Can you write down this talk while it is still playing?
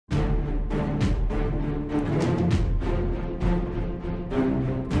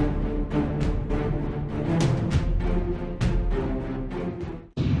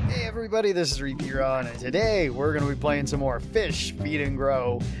everybody, this is ReapeeRon, and today we're going to be playing some more Fish, Feed, and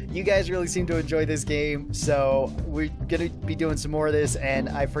Grow. You guys really seem to enjoy this game, so we're going to be doing some more of this, and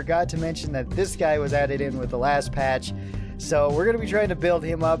I forgot to mention that this guy was added in with the last patch, so we're going to be trying to build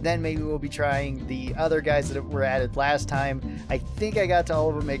him up, then maybe we'll be trying the other guys that were added last time. I think I got to all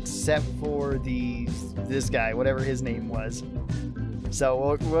of them except for this guy, whatever his name was. So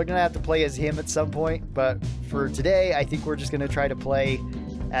we're going to have to play as him at some point, but for today, I think we're just going to try to play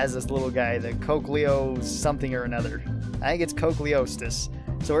as this little guy, the Coccosteus something or another. I think it's Coccosteus.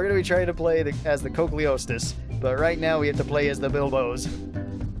 So we're going to be trying to play as the Coccosteus, but right now we have to play as the Bibos.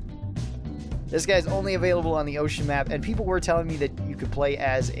 This guy's only available on the ocean map, and people were telling me that you could play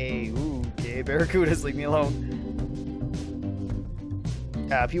as a... Ooh, okay, barracudas, leave me alone.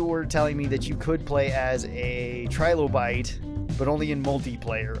 People were telling me that you could play as a trilobite, but only in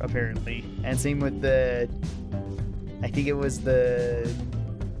multiplayer, apparently. And same with the... I think it was the...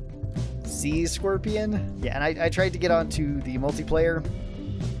 sea scorpion? Yeah, and I tried to get onto the multiplayer,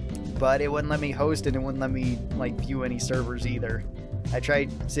 but it wouldn't let me host and it wouldn't let me, like, view any servers either. I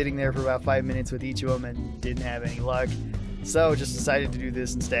tried sitting there for about 5 minutes with each of them and didn't have any luck. So, just decided to do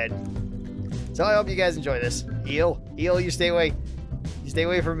this instead. So, I hope you guys enjoy this. Eel, you stay away. You stay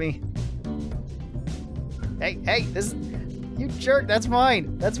away from me. Hey, this is... You jerk, that's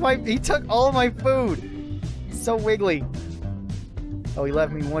mine. That's my... He took all of my food. He's so wiggly. Oh, he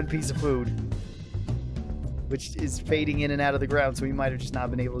left me one piece of food, which is fading in and out of the ground, so we might have just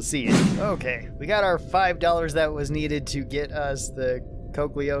not been able to see it. Okay, we got our $5 that was needed to get us the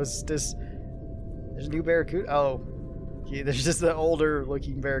Coccosteus. There's a new barracuda. Oh, yeah, there's just the older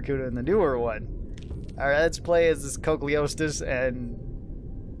looking barracuda and the newer one. Alright, let's play as this Coccosteus and...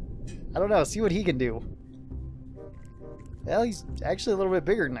 I don't know, see what he can do. Well, he's actually a little bit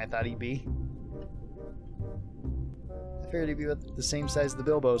bigger than I thought he'd be. I figured he'd be with the same size as the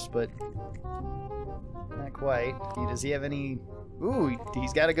Bibos, but not quite. Does he have any... Ooh,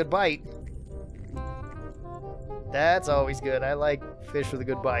 he's got a good bite. That's always good. I like fish with a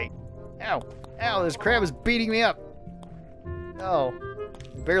good bite. Ow! Ow, this crab is beating me up! Oh.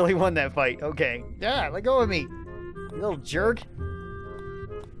 Barely won that fight. Okay. Ah, let go of me! You little jerk!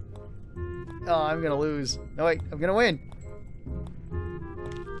 Oh, I'm gonna lose. No, wait, I'm gonna win!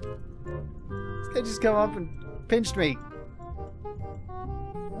 This guy just come up and pinched me.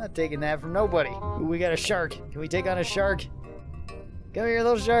 I'm not taking that from nobody. Ooh, we got a shark. Can we take on a shark? Come here,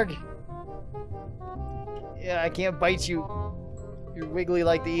 little shark. Yeah, I can't bite you. You're wiggly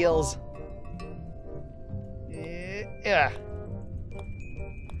like the eels. Yeah.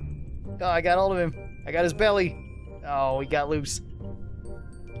 Oh, I got hold of him. I got his belly. Oh, he got loose.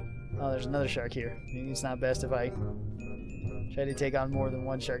 Oh, there's another shark here. Maybe it's not best if I try to take on more than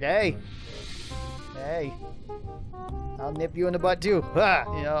one shark. Hey! Hey! I'll nip you in the butt too. Ah!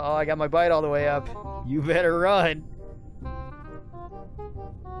 You know, oh, I got my bite all the way up. You better run.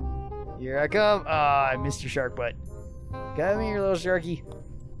 Here I come. Ah, I missed your shark butt. Come here, little sharky.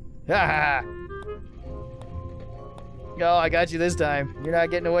 Ha ha! Oh, I got you this time. You're not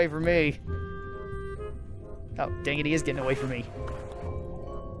getting away from me. Oh, dang it, he is getting away from me.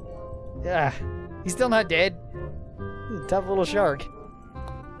 Yeah, he's still not dead. He's a tough little shark.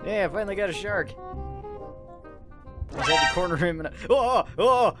 Yeah, I finally got a shark. I just had to corner him and oh!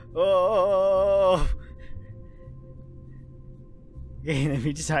 Okay, let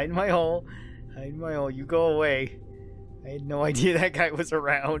me just hide in my hole. Hide in my hole. You go away. I had no idea that guy was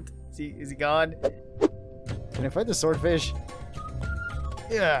around. Is he gone? Can I fight the swordfish?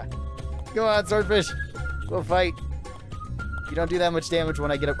 Yeah. Go on, swordfish. We'll fight. You don't do that much damage when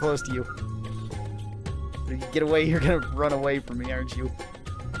I get up close to you. If you get away, you're gonna run away from me, aren't you?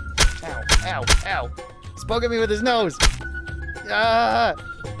 Ow, ow, ow. He's poking me with his nose. Ah!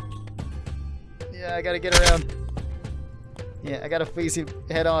 Yeah, I gotta get around. Yeah, I gotta face him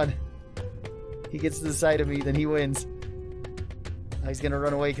head on. He gets to the side of me, then he wins. Oh, he's gonna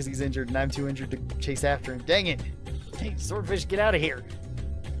run away because he's injured, and I'm too injured to chase after him. Dang it! Hey, swordfish, get out of here!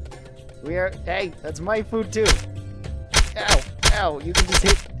 Hey, that's my food too! Ow! Ow! You can just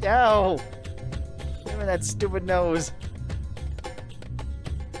hit... Ow! Give me that stupid nose.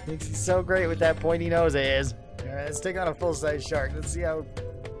 Thinks he's so great with that pointy nose of his. Alright, let's take on a full-size shark. Let's see how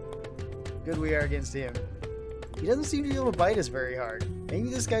good we are against him. He doesn't seem to be able to bite us very hard. Maybe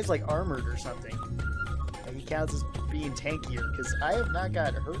this guy's like armored or something. Like he counts as being tankier, because I have not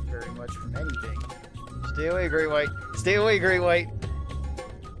got hurt very much from anything. Stay away, great white. Stay away, great white.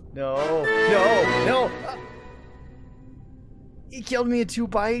 No. No. No. He killed me in 2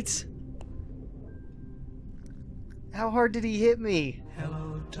 bites. How hard did he hit me?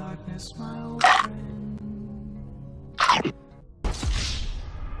 Hello, darkness, my old friend.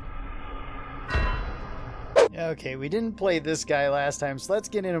 Okay, we didn't play this guy last time, so let's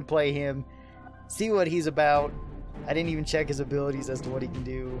get in and play him. See what he's about. I didn't even check his abilities as to what he can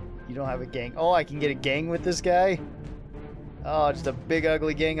do. You don't have a gang. Oh, I can get a gang with this guy? Oh, just a big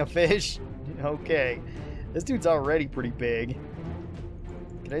ugly gang of fish? Okay. This dude's already pretty big.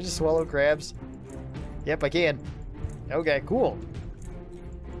 Can I just swallow crabs? Yep, I can. Okay, cool.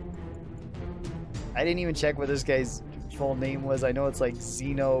 I didn't even check what this guy's full name was. I know it's like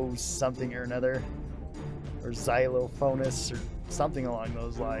Xeno something or another. Or Xylophonus or something along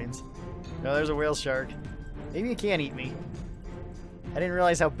those lines. No, there's a whale shark. Maybe it can't eat me. I didn't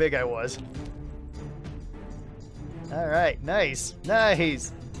realize how big I was. Alright, nice.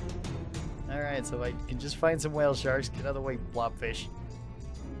 Nice! Alright, so I can just find some whale sharks, get out of the way, blobfish.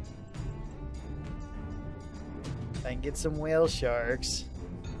 If I can get some whale sharks,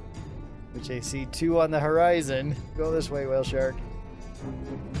 which I see 2 on the horizon. Go this way, whale shark.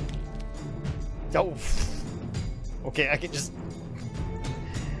 Oh! Okay, I can just...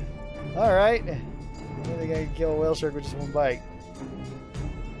 Alright. I think I can kill a whale shark with just 1 bite.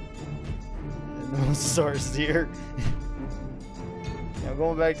 And the Mosasaurus is here. Now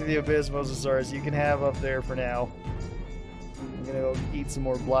going back to the Abyss, Mosasaurus, you can have up there for now. I'm gonna go eat some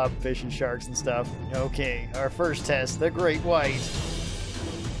more blobfish and sharks and stuff. Okay, our first test, the Great White.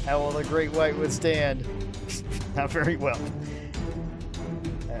 How will the Great White withstand? Not very well.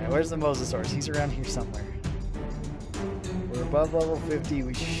 Alright, where's the Mosasaurus? He's around here somewhere. We're above level 50.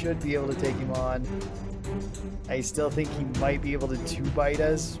 We should be able to take him on. I still think he might be able to 2-bite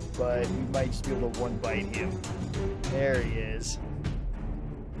us, but we might just be able to 1-bite him. There he is.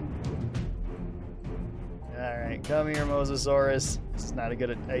 Alright, come here, Mosasaurus. This is not a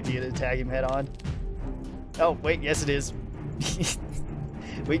good idea to tag him head on. Oh, wait, yes it is.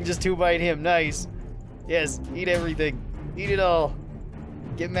 We can just 2-bite him. Nice. Yes, eat everything. Eat it all.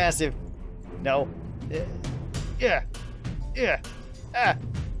 Get massive. No. Yeah. Yeah. Ah.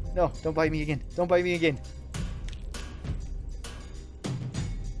 No, don't bite me again. Don't bite me again.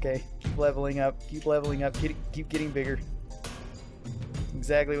 Okay, keep leveling up. Keep leveling up. Keep getting bigger.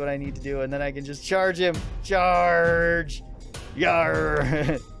 Exactly what I need to do, and then I can just charge him. Charge! Yar!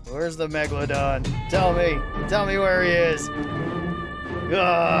 Where's the Megalodon? Tell me where he is.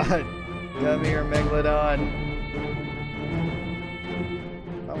 God! Come here, Megalodon.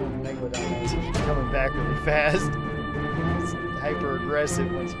 Oh, Megalodon is coming back really fast. He's hyper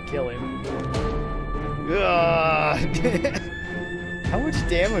aggressive once you kill him. God! How much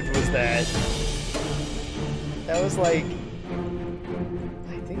damage was that? That was like...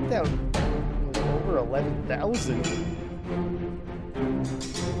 I think that was over 11,000.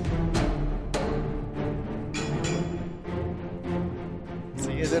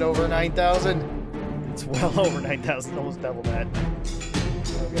 See, is it over 9,000? It's well over 9,000, almost double that.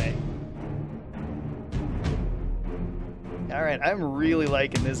 Okay. Alright, I'm really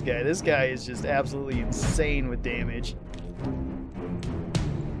liking this guy. This guy is just absolutely insane with damage.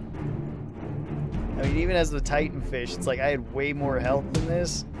 I mean, even as the Titan fish, it's like I had way more health than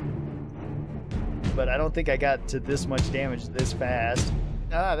this. But I don't think I got to this much damage this fast.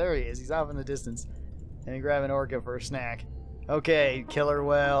 Ah, there he is. He's off in the distance. And he grabbed an orca for a snack. Okay, killer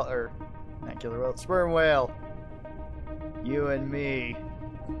whale, or not killer whale, sperm whale. You and me.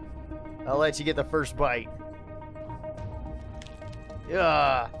 I'll let you get the first bite.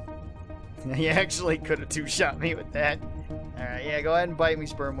 Yeah. He actually could have 2-shot me with that. Alright, yeah, go ahead and bite me,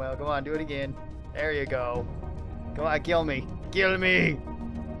 sperm whale. Come on, do it again. There you go. Come on, kill me. Kill me!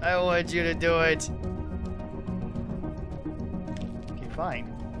 I want you to do it. Okay,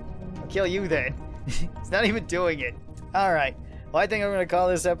 fine. I'll kill you then. It's not even doing it. Alright. Well, I think I'm going to call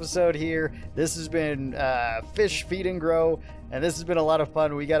this episode here. This has been Fish, Feed, and Grow. And this has been a lot of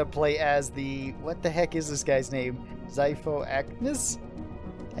fun. We got to play as the... What the heck is this guy's name? Xiphactinus?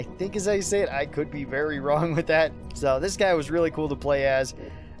 I think is how you say it. I could be very wrong with that. So this guy was really cool to play as.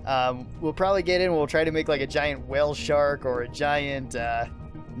 We'll probably get in. We'll try to make like a giant whale shark or a giant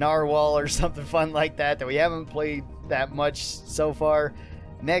narwhal or something fun like that we haven't played that much so far.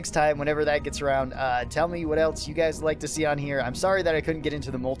 Next time, whenever that gets around, tell me what else you guys like to see on here. I'm sorry that I couldn't get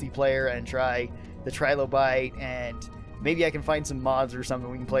into the multiplayer and try the trilobite, and maybe I can find some mods or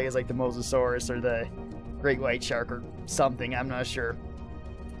something we can play as like the Mosasaurus or the great white shark or something. I'm not sure.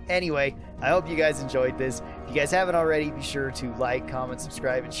 Anyway, I hope you guys enjoyed this. If you guys haven't already, be sure to like, comment,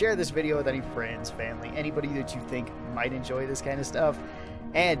 subscribe, and share this video with any friends, family, anybody that you think might enjoy this kind of stuff.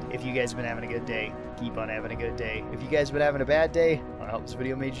 And if you guys have been having a good day, keep on having a good day. If you guys have been having a bad day, well, I hope this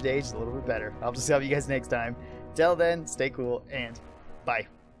video made your day just a little bit better. I'll just help you guys next time. Till then, stay cool, and bye.